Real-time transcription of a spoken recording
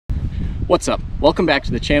What's up? Welcome back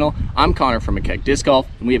to the channel. I'm Connor from McKeag Disc Golf,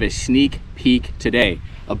 and we have a sneak peek today.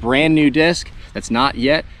 A brand new disc that's not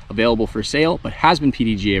yet available for sale, but has been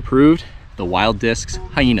PDGA approved, the Wild Discs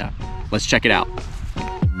Hyena. Let's check it out.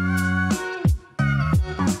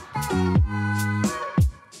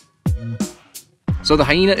 So the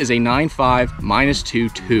Hyena is a 9.5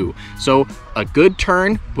 -2.2. So a good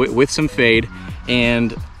turn with some fade,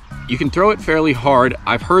 and you can throw it fairly hard.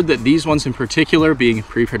 I've heard that these ones in particular, being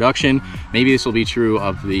pre-production, maybe this will be true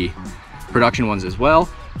of the production ones as well,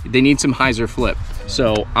 they need some hyzer flip.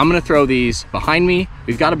 So I'm gonna throw these behind me.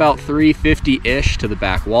 We've got about 350-ish to the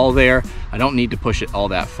back wall there. I don't need to push it all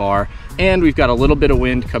that far. And we've got a little bit of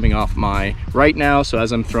wind coming off my right now, so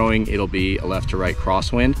as I'm throwing, it'll be a left to right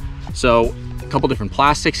crosswind. So a couple different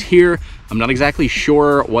plastics here. I'm not exactly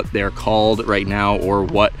sure what they're called right now or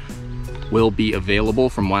what will be available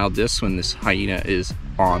from Wild Discs when this Hyena is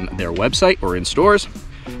on their website or in stores.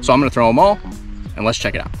 So I'm gonna throw them all and let's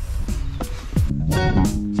check it out.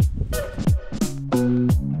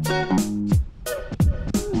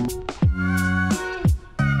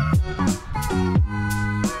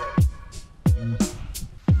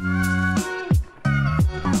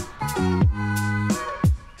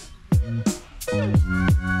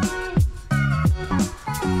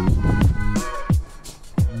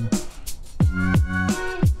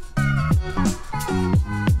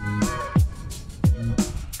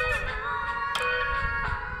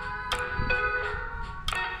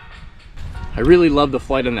 I really love the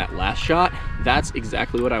flight on that last shot. That's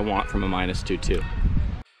exactly what I want from a -2.2.